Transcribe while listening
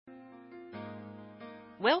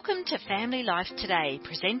Welcome to Family Life Today,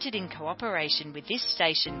 presented in cooperation with this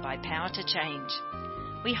station by Power to Change.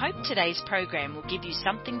 We hope today's program will give you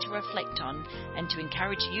something to reflect on and to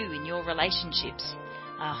encourage you in your relationships.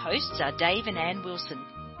 Our hosts are Dave and Ann Wilson.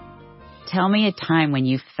 Tell me a time when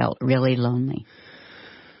you felt really lonely.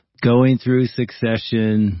 Going through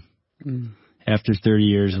succession after 30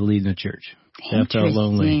 years of leading a church. That felt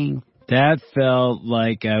lonely. That felt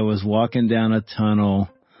like I was walking down a tunnel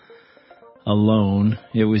alone.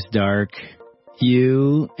 It was dark.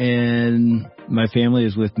 You and my family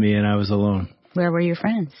was with me, and I was alone. Where were your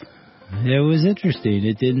friends? It was interesting.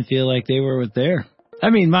 It didn't feel like they were there. I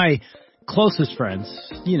mean, my closest friends,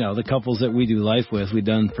 you know, the couples that we do life with, we've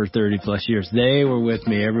done for 30 plus years, they were with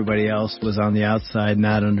me. Everybody else was on the outside,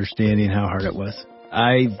 not understanding how hard it was.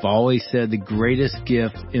 I've always said the greatest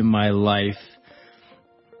gift in my life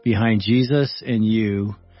behind Jesus and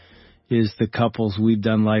you is the couples we've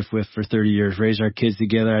done life with for 30 years, raised our kids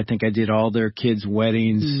together. I think I did all their kids'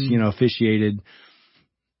 weddings, officiated.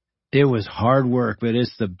 It was hard work, but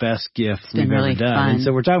it's the best gift we've ever done. Fun. And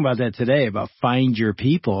so we're talking about that today, about find your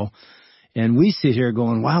people. And we sit here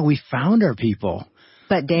going, wow, we found our people.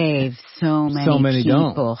 But Dave, so many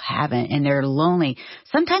people haven't, and they're lonely.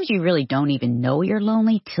 Sometimes you really don't even know you're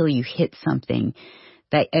lonely till you hit something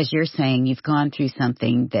that, as you're saying, you've gone through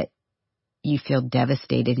something that you feel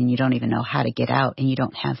devastated and you don't even know how to get out and you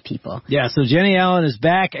don't have people. Yeah, so Jennie Allen is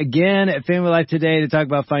back again at Family Life Today to talk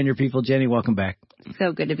about Find Your People. Jennie, welcome back.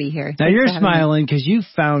 So good to be here. Now, you're smiling because you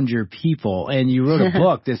found your people and you wrote a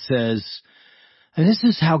book that says, and this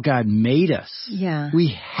is how God made us. Yeah.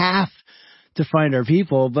 We have to find our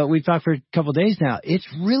people, but we've talked for a couple of days now. It's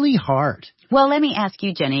really hard. Well, let me ask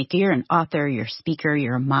you, Jennie, you're an author, you're a speaker,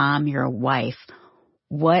 you're a mom, you're a wife.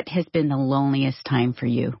 What has been the loneliest time for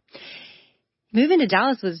you? Moving to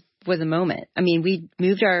Dallas was a moment. I mean, we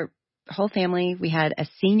moved our whole family. We had a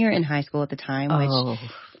senior in high school at the time, which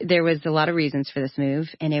there was a lot of reasons for this move,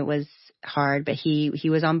 and it was hard, but he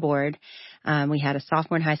was on board. We had a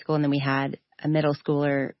sophomore in high school, and then we had a middle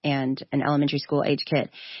schooler and an elementary school age kid.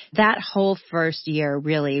 That whole first year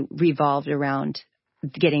really revolved around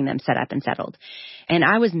getting them set up and settled. And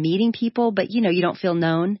I was meeting people, but you don't feel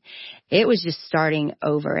known. It was just starting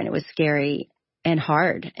over, and it was scary and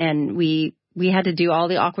hard. And we had to do all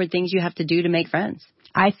the awkward things you have to do to make friends.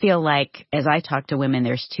 I feel like, as I talk to women,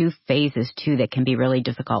 there's two phases, too, that can be really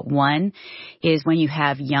difficult. One is when you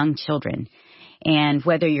have young children. And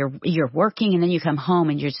whether you're working and then you come home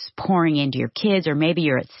and you're just pouring into your kids, or maybe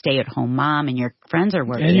you're a stay-at-home mom and your friends are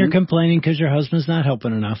working. And you're complaining because your husband's not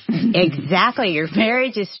helping enough. Exactly. Your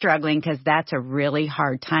marriage is struggling because that's a really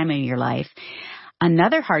hard time in your life.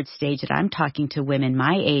 Another hard stage that I'm talking to women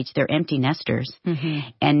my age, they're empty nesters. Mm-hmm.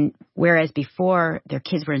 And whereas before their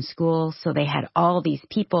kids were in school, so they had all these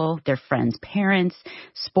people, their friends' parents,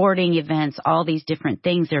 sporting events, all these different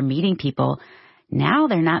things, they're meeting people. Now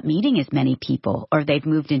they're not meeting as many people, or they've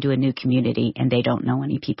moved into a new community and they don't know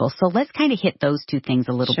any people. So let's kind of hit those two things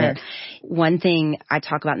a little bit. One thing I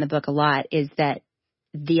talk about in the book a lot is that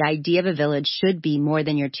the idea of a village should be more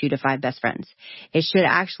than your 2 to 5 best friends. It should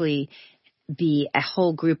actually be a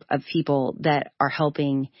whole group of people that are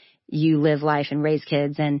helping you live life and raise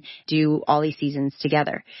kids and do all these seasons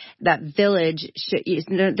together. That village,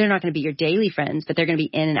 they're not going to be your daily friends, but they're going to be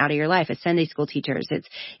in and out of your life. It's Sunday school teachers.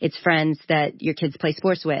 It's friends that your kids play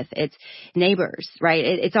sports with. It's neighbors, right?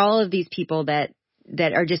 It's all of these people that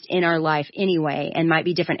are just in our life anyway, and might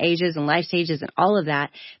be different ages and life stages and all of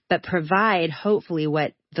that, but provide hopefully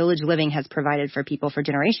what Village Living has provided for people for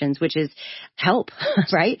generations, which is help,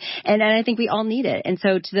 right? And I think we all need it. And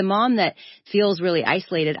so to the mom that feels really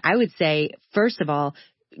isolated, I would say, first of all,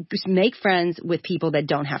 just make friends with people that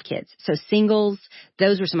don't have kids. So singles,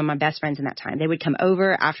 those were some of my best friends in that time. They would come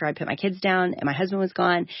over after I put my kids down and my husband was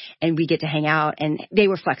gone, and we get to hang out, and they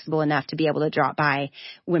were flexible enough to be able to drop by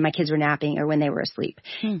when my kids were napping or when they were asleep.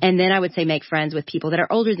 And then I would say make friends with people that are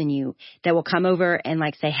older than you that will come over and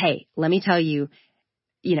like say, hey, let me tell you,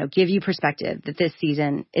 give you perspective that this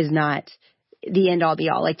season is not the end all be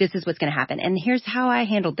all. Like, this is what's going to happen. And here's how I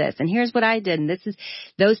handled this. And here's what I did. And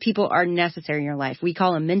those people are necessary in your life. We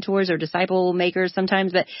call them mentors or disciple makers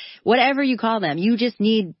sometimes, but whatever you call them, you just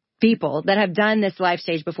need people that have done this life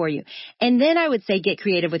stage before you. And then I would say get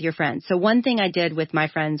creative with your friends. So one thing I did with my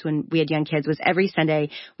friends when we had young kids was every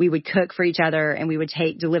Sunday we would cook for each other, and we would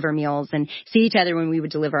deliver meals and see each other when we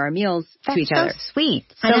would deliver our meals to each other. That's so sweet.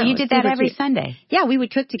 So you did that every Sunday? Yeah, we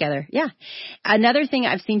would cook together. Yeah. Another thing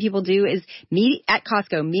I've seen people do is meet at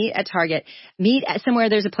Costco, meet at Target, meet at somewhere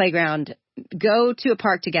there's a playground, go to a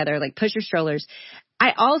park together, like push your strollers.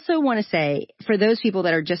 I also want to say, for those people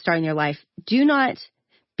that are just starting their life, do not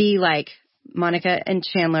be like Monica and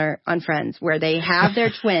Chandler on Friends, where they have their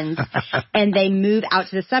twins and they move out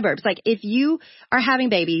to the suburbs. Like if you are having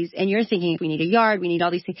babies and you're thinking, we need a yard, we need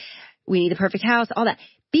all these things, we need a perfect house, all that.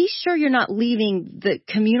 Be sure you're not leaving the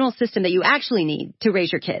communal system that you actually need to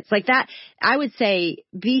raise your kids. Like that, I would say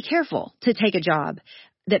be careful to take a job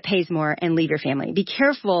that pays more and leave your family. Be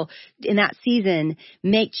careful in that season,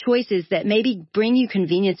 make choices that maybe bring you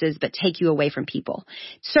conveniences but take you away from people.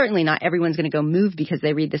 Certainly not everyone's going to go move because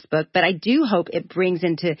they read this book, but I do hope it brings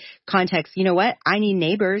into context, you know what? I need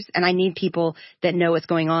neighbors and I need people that know what's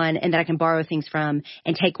going on and that I can borrow things from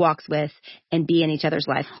and take walks with and be in each other's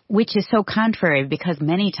life. Which is so contrary because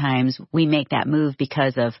many times we make that move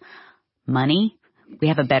because of money. We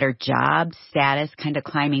have a better job status, kind of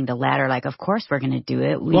climbing the ladder. Like, of course we're going to do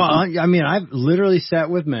it. I mean, I've literally sat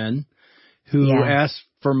with men who ask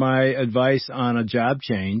for my advice on a job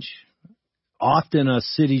change, often a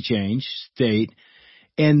city change, state.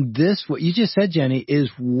 And this, what you just said, Jennie, is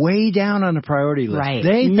way down on the priority list. Right.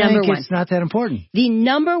 They think it's not that important. The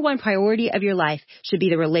number one priority of your life should be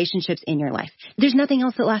the relationships in your life. There's nothing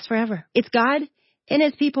else that lasts forever. It's God and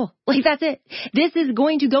His people. Like, that's it. This is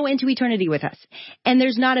going to go into eternity with us. And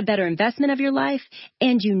there's not a better investment of your life,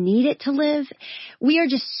 and you need it to live. We are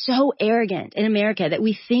just so arrogant in America that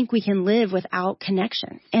we think we can live without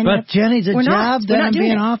connection. And but Jennie, the job that I'm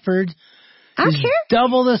being offered I don't care.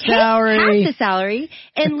 Double the salary. Half the salary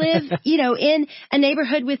and live, in a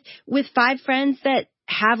neighborhood with 5 friends that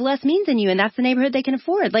have less means than you, and that's the neighborhood they can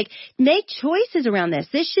afford. Like, make choices around this.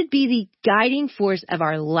 This should be the guiding force of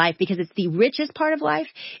our life because it's the richest part of life,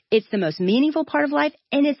 it's the most meaningful part of life,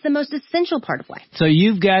 and it's the most essential part of life. So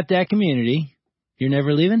you've got that community. You're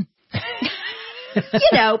never leaving? People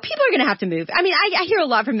are going to have to move. I mean, I hear a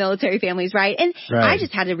lot from military families, right? And I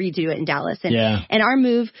just had to redo it in Dallas. And our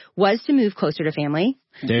move was to move closer to family.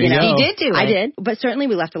 There you go. You did do it. I did. But certainly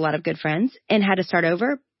we left a lot of good friends and had to start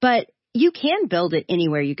over. But you can build it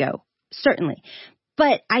anywhere you go, certainly.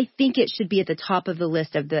 But I think it should be at the top of the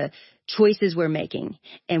list of the choices we're making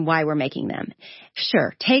and why we're making them.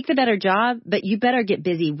 Sure, take the better job, but you better get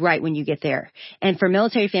busy right when you get there. And for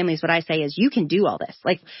military families, what I say is you can do all this.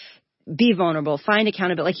 Like, be vulnerable, find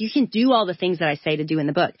accountability. Like, you can do all the things that I say to do in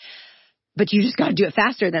the book. But you just got to do it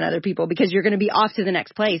faster than other people because you're going to be off to the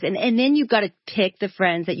next place. And then you've got to pick the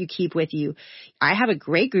friends that you keep with you. I have a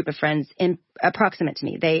great group of friends proximate to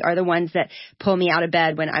me. They are the ones that pull me out of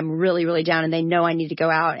bed when I'm really, really down and they know I need to go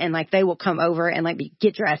out, and like they will come over and like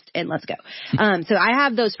get dressed and let's go. So I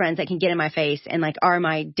have those friends that can get in my face and like are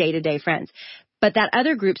my day-to-day friends. But that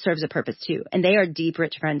other group serves a purpose too. And they are deep,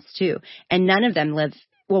 rich friends too. And none of them live,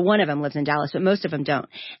 well, one of them lives in Dallas, but most of them don't.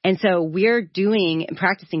 And so we're doing and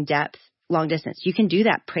practicing depth long distance. You can do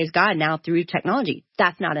that, praise God, now through technology.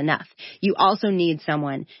 That's not enough. You also need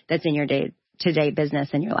someone that's in your day-to-day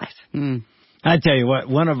business in your life. I tell you what,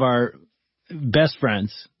 one of our best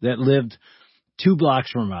friends that lived 2 blocks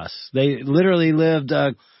from us, they literally lived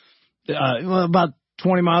about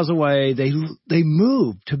 20 miles away. They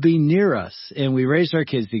moved to be near us, and we raised our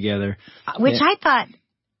kids together. Which I thought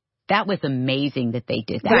that was amazing that they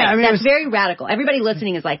did that. Right. I mean, that's very radical. Everybody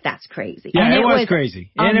listening is like, that's crazy. Yeah, it was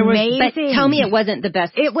crazy. And amazing. But tell me it wasn't the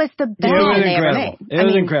best. It was the best they ever made. It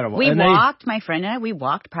was incredible. My friend and I, we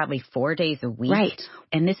walked probably 4 days a week. Right.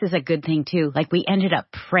 And this is a good thing too. Like, we ended up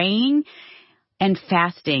praying and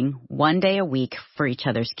fasting 1 day a week for each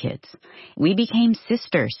other's kids. We became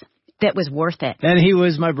sisters. That was worth it. And he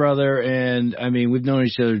was my brother, and I mean, we've known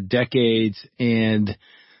each other decades, and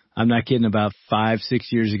I'm not kidding, about 5-6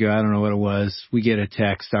 years ago, I don't know what it was, we get a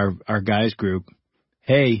text, our guys group,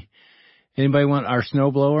 hey, anybody want our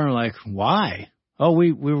snowblower? And we're like, why? Oh,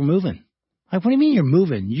 we were moving. Like, what do you mean you're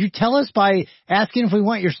moving? You tell us by asking if we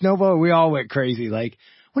want your snowblower. We all went crazy. Like,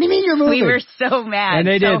 what do you mean you're moving? We were so mad. And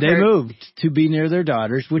they so did. They moved to be near their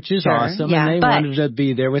daughters, which is awesome. Yeah, and they wanted to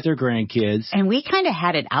be there with their grandkids. And we kind of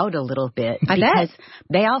had it out a little bit. I because bet.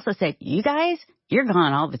 They also said, you guys, you're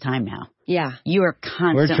gone all the time now. Yeah. You are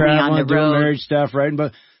constantly We're traveling, on the doing road. marriage stuff, right?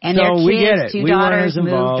 But And so their kids, we get it. 2 we daughters moved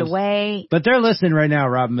moved away. But they're listening right now,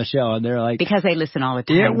 Rob and Michelle, and they're like, Because they listen all the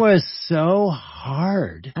time. it was so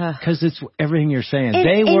hard because it's everything you're saying. And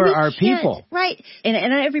they were we our can't, people. Right. And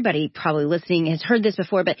everybody probably listening has heard this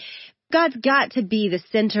before, but God's got to be the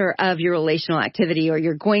center of your relational activity or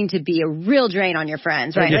you're going to be a real drain on your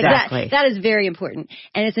friends, right? Exactly. Like that is very important.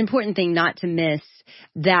 And it's an important thing not to miss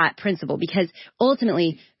that principle because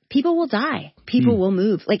ultimately people will die. People will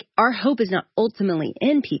move. Like, our hope is not ultimately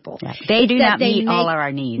in people. Yeah. They do not meet all of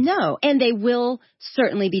our needs. No, and they will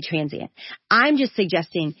certainly be transient. I'm just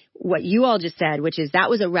suggesting what you all just said, which is that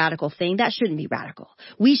was a radical thing. That shouldn't be radical.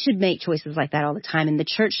 We should make choices like that all the time, and the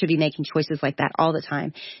church should be making choices like that all the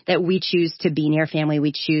time, that we choose to be near family.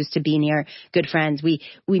 We choose to be near good friends. We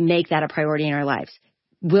make that a priority in our lives.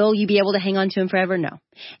 Will you be able to hang on to them forever? No.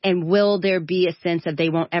 And will there be a sense of they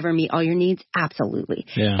won't ever meet all your needs? Absolutely.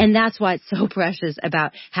 Yeah. And that's why it's so precious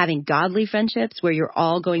about having godly friendships where you're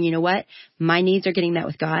all going, you know what? My needs are getting met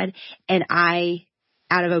with God, and I,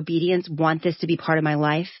 out of obedience, want this to be part of my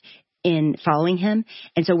life in following him.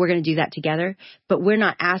 And so we're going to do that together. But we're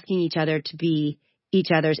not asking each other to be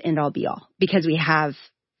each other's end all be all, because we have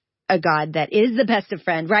a God that is the best of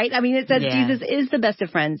friends, right? I mean, it says Jesus is the best of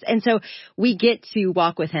friends. And so we get to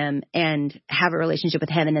walk with him and have a relationship with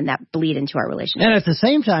him, and then that bleed into our relationship. And at the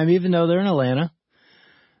same time, even though they're in Atlanta,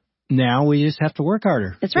 now we just have to work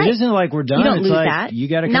harder. That's right. It isn't like we're done. You don't it's lose like, that. you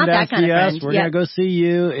got to come Not down that kind see of us. friend. We're going to go see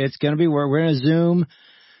you. It's going to be work. We're going to Zoom.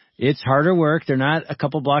 It's harder work. They're not a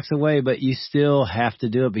couple blocks away, but you still have to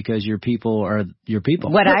do it because your people are your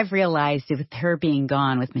people. What I've realized with her being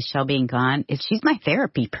gone, with Michelle being gone, is she's my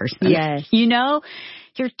therapy person. Yes. You know,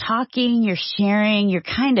 you're talking, you're sharing, you're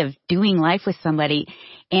kind of doing life with somebody,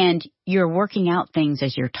 and you're working out things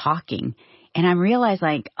as you're talking. And I realized,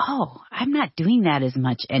 like, oh, I'm not doing that as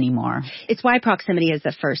much anymore. It's why proximity is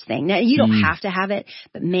the first thing. Now, you don't have to have it,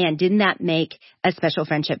 but man, didn't that make a special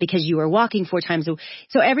friendship, because you were walking 4 times a week.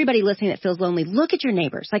 So everybody listening that feels lonely, look at your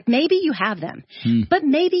neighbors. Like, maybe you have them, but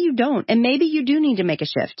maybe you don't. And maybe you do need to make a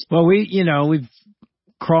shift. Well, we've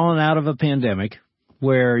crawling out of a pandemic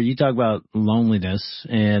where you talk about loneliness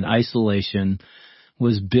and isolation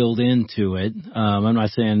was built into it. I'm not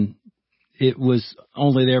saying it was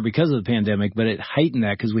only there because of the pandemic, but it heightened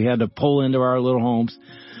that because we had to pull into our little homes.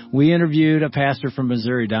 We interviewed a pastor from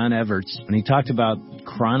Missouri, Don Everts, and he talked about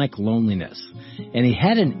chronic loneliness. And he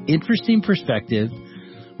had an interesting perspective.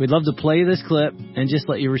 We'd love to play this clip and just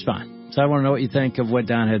let you respond. So I want to know what you think of what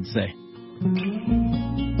Don had to say.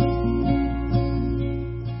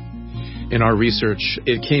 In our research,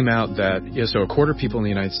 it came out that a quarter of people in the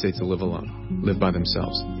United States that live alone, live by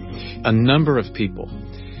themselves. A number of people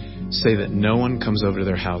say that no one comes over to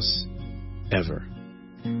their house ever.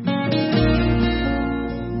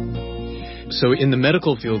 So in the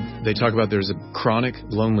medical field, they talk about there's a chronic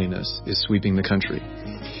loneliness is sweeping the country.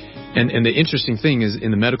 And the interesting thing is,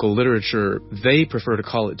 in the medical literature, they prefer to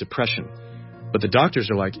call it depression. But the doctors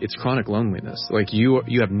are like, it's chronic loneliness. Like, you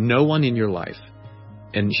have no one in your life,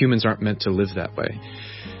 and humans aren't meant to live that way.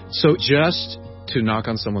 So just to knock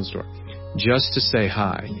on someone's door, just to say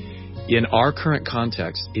hi, in our current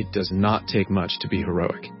context, it does not take much to be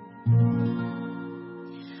heroic.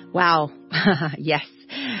 Wow. Yes.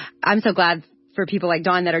 I'm so glad for people like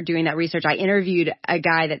Dawn that are doing that research. I interviewed a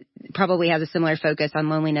guy that probably has a similar focus on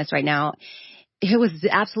loneliness right now. It was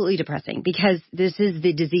absolutely depressing because this is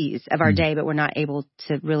the disease of our day, but we're not able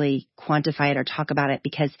to really quantify it or talk about it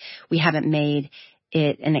because we haven't made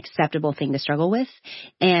it an acceptable thing to struggle with.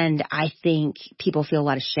 And I think people feel a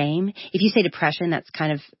lot of shame. If you say depression, that's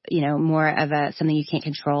kind of, more of something you can't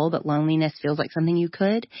control, but loneliness feels like something you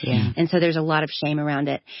could. Yeah. And so there's a lot of shame around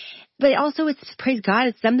it. But also, it's, praise God,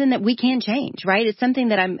 it's something that we can change, right? It's something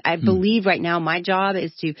that I believe right now my job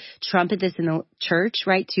is to trumpet this in the church,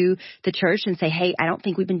 right, to the church and say, hey, I don't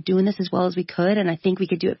think we've been doing this as well as we could, and I think we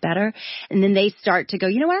could do it better. And then they start to go,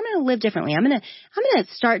 you know what, I'm going to live differently. I'm going to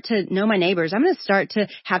start to know my neighbors. I'm going to start to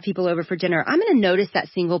have people over for dinner. I'm going to notice that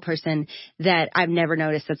single person that I've never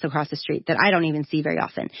noticed that's across the street that I don't even see very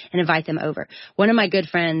often and invite them over. One of my good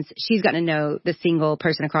friends, she's gotten to know the single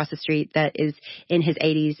person across the street that is in his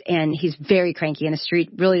 80s, and he's very cranky, and the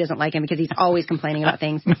street really doesn't like him because he's always complaining about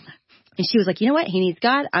things. And she was like, you know what? He needs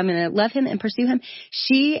God. I'm going to love him and pursue him.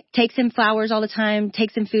 She takes him flowers all the time,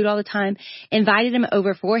 takes him food all the time, invited him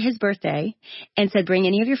over for his birthday and said, bring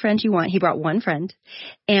any of your friends you want. He brought one friend,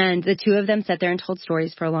 and the two of them sat there and told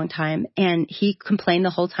stories for a long time. And he complained the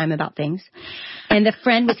whole time about things. And the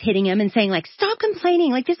friend was hitting him and saying, like, stop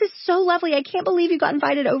complaining. Like, this is so lovely. I can't believe you got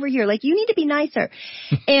invited over here. Like, you need to be nicer.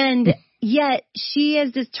 And yet she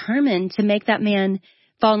is determined to make that man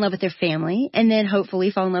fall in love with their family and then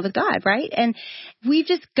hopefully fall in love with God, right? And we've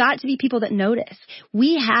just got to be people that notice.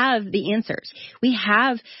 We have the answers. We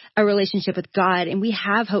have a relationship with God, and we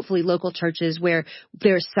have hopefully local churches where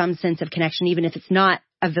there's some sense of connection, even if it's not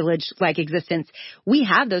a village-like existence. We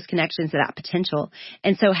have those connections, that potential.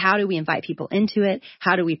 And so how do we invite people into it?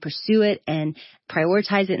 How do we pursue it and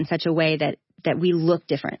prioritize it in such a way that we look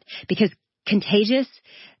different? Because contagious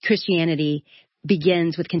Christianity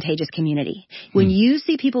begins with contagious community. When you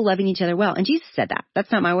see people loving each other well, and Jesus said that.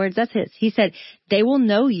 That's not my words, that's his. He said, they will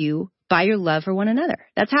know you by your love for one another.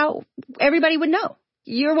 That's how everybody would know.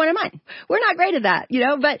 You're one of mine. We're not great at that,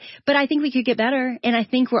 but I think we could get better, and I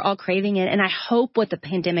think we're all craving it. And I hope what the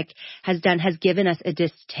pandemic has done has given us a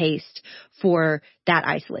distaste for that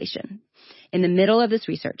isolation. In the middle of this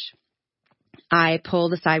research, I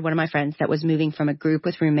pulled aside one of my friends that was moving from a group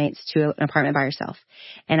with roommates to an apartment by herself.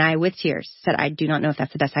 And I, with tears, said, I do not know if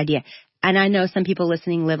that's the best idea. And I know some people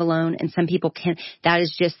listening live alone, and some people can't. That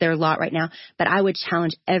is just their lot right now. But I would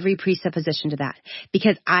challenge every presupposition to that,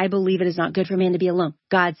 because I believe it is not good for man to be alone.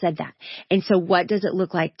 God said that. And so what does it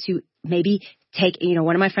look like to maybe take,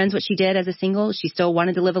 one of my friends, what she did as a single, she still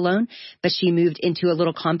wanted to live alone, but she moved into a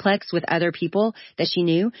little complex with other people that she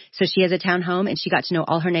knew. So she has a town home, and she got to know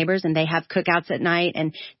all her neighbors, and they have cookouts at night,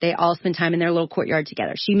 and they all spend time in their little courtyard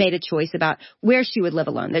together. She made a choice about where she would live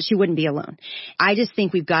alone, that she wouldn't be alone. I just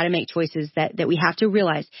think we've got to make choices that we have to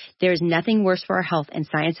realize there's nothing worse for our health, and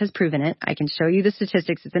science has proven it. I can show you the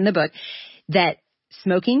statistics. It's in the book that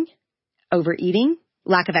smoking, overeating,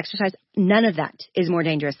 lack of exercise, none of that is more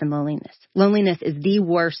dangerous than loneliness. Loneliness is the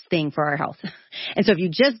worst thing for our health. And so if you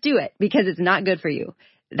just do it because it's not good for you,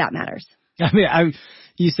 that matters. I mean,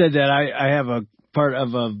 you said that. I have a part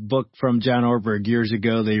of a book from John Ortberg years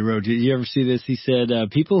ago that he wrote. Did you ever see this? He said,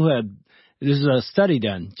 people who had, this is a study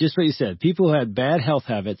done, just what you said, people who had bad health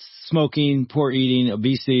habits, smoking, poor eating,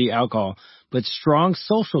 obesity, alcohol, but strong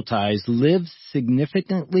social ties lived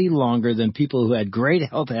significantly longer than people who had great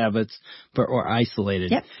health habits but were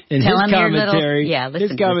isolated. Yep. In his commentary,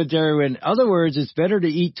 in other words, it's better to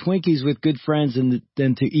eat Twinkies with good friends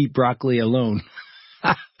than to eat broccoli alone.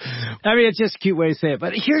 I mean, it's just a cute way to say it.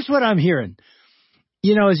 But here's what I'm hearing.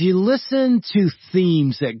 As you listen to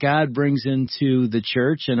themes that God brings into the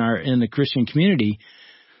church and in the Christian community,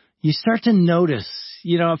 you start to notice.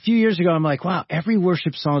 A few years ago, I'm like, wow, every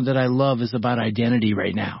worship song that I love is about identity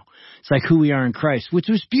right now. It's like who we are in Christ, which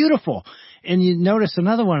was beautiful. And you notice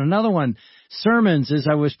another one, sermons as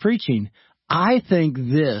I was preaching. I think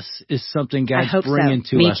this is something God's bringing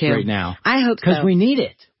to us right now. I hope so. Because we need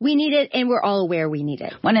it. We need it, and we're all aware we need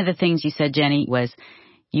it. One of the things you said, Jenny, was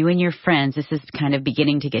you and your friends, this is kind of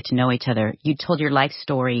beginning to get to know each other. You told your life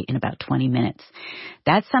story in about 20 minutes.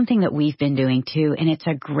 That's something that we've been doing too, and it's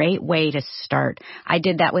a great way to start. I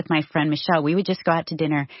did that with my friend Michelle. We would just go out to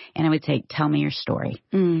dinner, and I would say, tell me your story.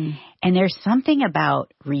 And there's something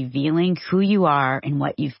about revealing who you are and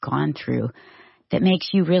what you've gone through that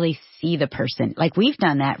makes you really see the person. Like we've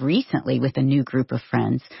done that recently with a new group of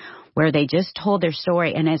friends, where they just told their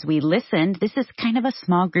story. And as we listened, this is kind of a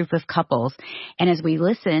small group of couples. And as we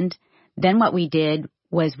listened, then what we did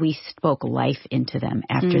was we spoke life into them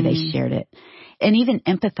after they shared it, and even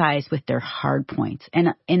empathized with their hard points. And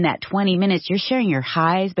in that 20 minutes, you're sharing your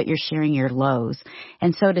highs, but you're sharing your lows.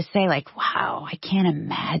 And so to say like, wow, I can't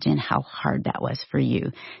imagine how hard that was for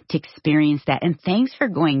you to experience that. And thanks for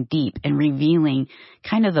going deep and revealing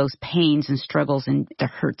kind of those pains and struggles and the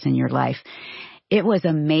hurts in your life. It was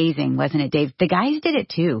amazing, wasn't it, Dave? The guys did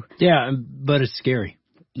it too. Yeah, but it's scary.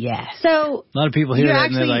 Yes. So a lot of people hear that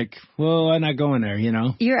and they're like, well, I'm not going there,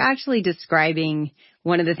 You're actually describing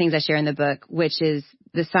one of the things I share in the book, which is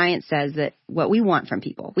the science says that what we want from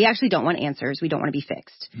people, we actually don't want answers. We don't want to be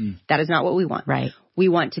fixed. That is not what we want. Right. We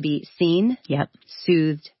want to be seen,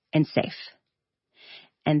 soothed, and safe.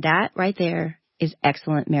 And that right there is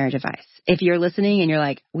excellent marriage advice. If you're listening and you're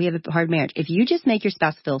like, we have a hard marriage, if you just make your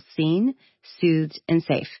spouse feel seen, soothed, and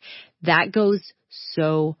safe, that goes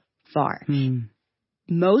so far.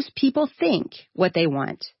 Most people think what they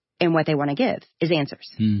want and what they want to give is answers.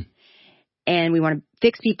 And we want to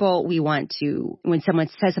fix people. We want to, when someone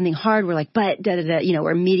says something hard, we're like, but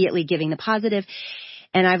we're immediately giving the positive.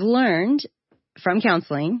 And I've learned from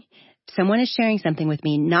counseling, someone is sharing something with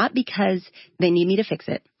me, not because they need me to fix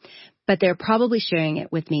it, but they're probably sharing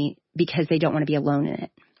it with me because they don't want to be alone in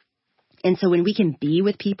it. And so when we can be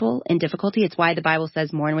with people in difficulty, it's why the Bible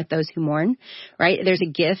says mourn with those who mourn, right? There's a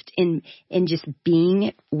gift in just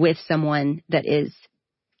being with someone that is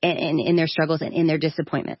in their struggles and in their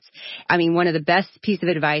disappointments. I mean, one of the best piece of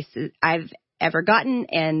advice I've ever gotten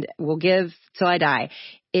and will give till I die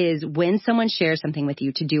is when someone shares something with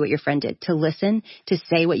you, to do what your friend did, to listen, to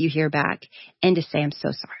say what you hear back, and to say, I'm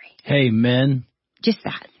so sorry. Hey, men. Just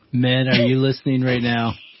that. Men, are you listening right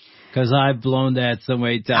now? Because I've blown that so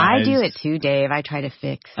many times. I do it too, Dave. I try to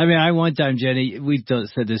fix. I mean, one time, Jenny, we've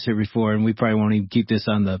said this here before, and we probably won't even keep this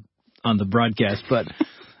on the broadcast, but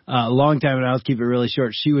a long time, and I'll keep it really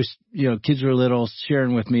short. She was, kids were little,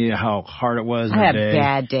 sharing with me how hard it was. I had a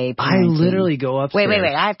bad day. I literally go upstairs. Wait.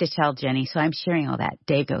 I have to tell Jenny. So I'm sharing all that.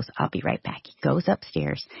 Dave goes, I'll be right back. He goes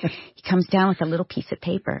upstairs. He comes down with a little piece of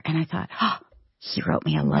paper, and I thought, he wrote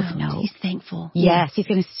me a love note. He's thankful. Yes, he's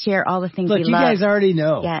going to share all the things he loves. Look, you guys already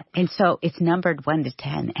know. Yeah, and so it's numbered 1 to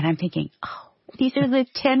 10, and I'm thinking, these are the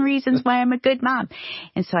 10 reasons why I'm a good mom.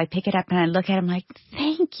 And so I pick it up and I look at him like,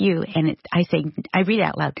 thank you. And I read it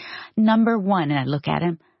out loud. Number 1, and I look at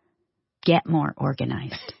him, get more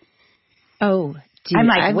organized. Oh, dude, I'm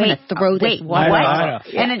like, wait, what? I know.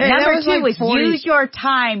 And number 2 was use your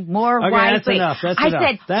time more wisely. That's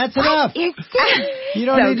enough. That's enough. You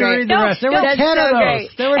don't need to read the rest. There were 10 of those.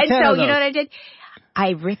 You know what I did?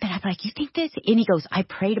 I rip it up like, you think this? And he goes, I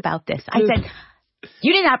prayed about this. I said,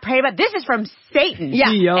 you did not pray about this. Is from Satan.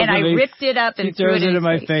 Yeah, and I ripped it up and threw it into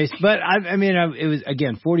my face. But it was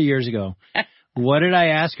again 40 years ago. What did I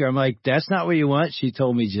ask her? I'm like, that's not what you want. She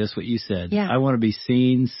told me just what you said. Yeah. I want to be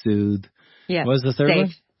seen, soothed. Yeah. What was the third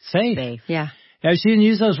one? Safe. Yeah. She didn't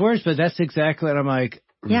use those words, but that's exactly what I'm like.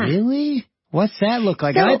 Yeah. Really? What's that look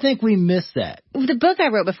like? So, I think we missed that. The book I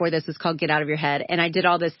wrote before this was called Get Out of Your Head, and I did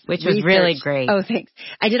all this Which research. was really great. Oh, thanks.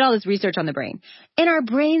 I did all this research on the brain. And our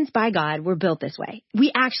brains, by God, were built this way.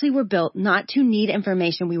 We actually were built not to need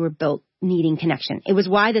information. We were built needing connection. It was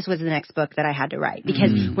why this was the next book that I had to write.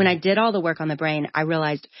 Because when I did all the work on the brain, I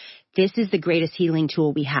realized this is the greatest healing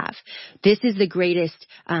tool we have. This is the greatest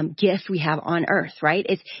gift we have on earth, right?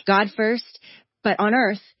 It's God first, but on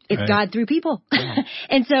earth, it's right. God through people. Yeah.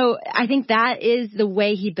 And so I think that is the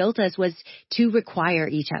way he built us, was to require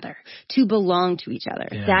each other, to belong to each other.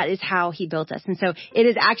 Yeah. That is how he built us. And so it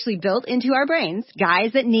is actually built into our brains,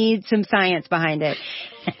 guys, that need some science behind it.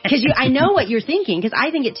 Because I know what you're thinking, because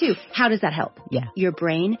I think it too. How does that help? Yeah. Your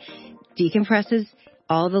brain decompresses.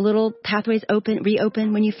 All the little pathways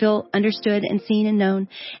reopen when you feel understood and seen and known.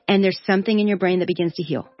 And there's something in your brain that begins to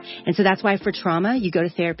heal. And so that's why for trauma, you go to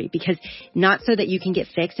therapy, because not so that you can get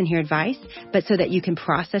fixed and hear advice, but so that you can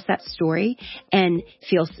process that story and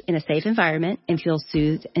feel in a safe environment and feel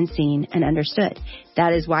soothed and seen and understood.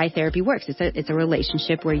 That is why therapy works. It's a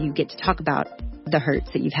relationship where you get to talk about the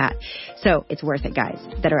hurts that you've had. So it's worth it, guys,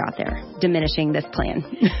 that are out there diminishing this plan.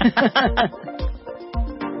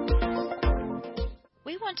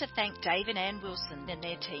 We want to thank Dave and Ann Wilson and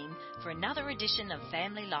their team for another edition of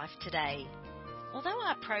Family Life Today. Although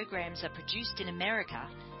our programs are produced in America,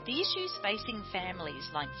 the issues facing families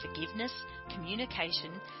like forgiveness,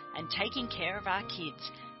 communication, and taking care of our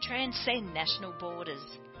kids transcend national borders.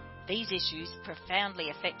 These issues profoundly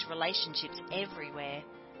affect relationships everywhere.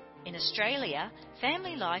 In Australia,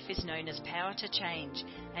 Family Life is known as Power to Change,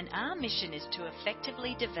 and our mission is to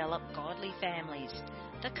effectively develop godly families,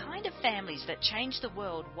 the kind of families that change the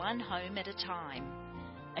world one home at a time.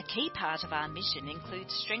 A key part of our mission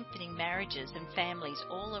includes strengthening marriages and families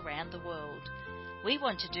all around the world. We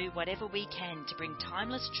want to do whatever we can to bring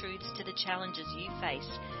timeless truths to the challenges you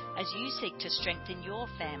face as you seek to strengthen your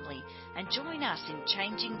family and join us in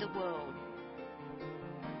changing the world.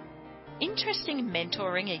 Interested in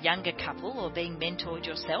mentoring a younger couple or being mentored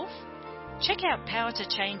yourself? Check out Power to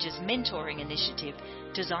Change's mentoring initiative,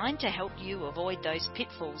 designed to help you avoid those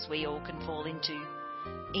pitfalls we all can fall into.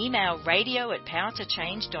 Email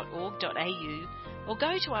radio@powertochange.org.au or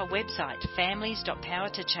go to our website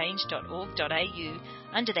families.powertochange.org.au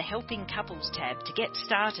under the Helping Couples tab to get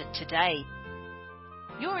started today.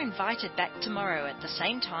 You're invited back tomorrow at the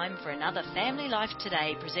same time for another Family Life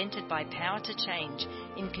Today presented by Power to Change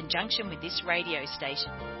in conjunction with this radio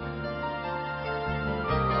station.